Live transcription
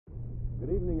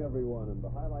Good evening, everyone, and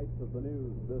the highlights of the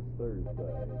news this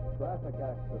Thursday. Traffic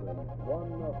accident,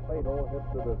 one fatal hit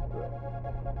the district.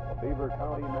 A Beaver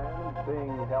County man is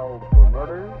being held for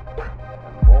murder,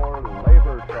 and more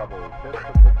labor troubles hit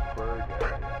the Pittsburgh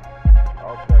area.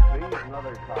 I'll check these and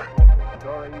other top local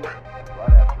stories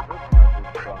right after this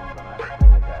message from the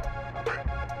Natural Gas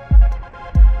Company.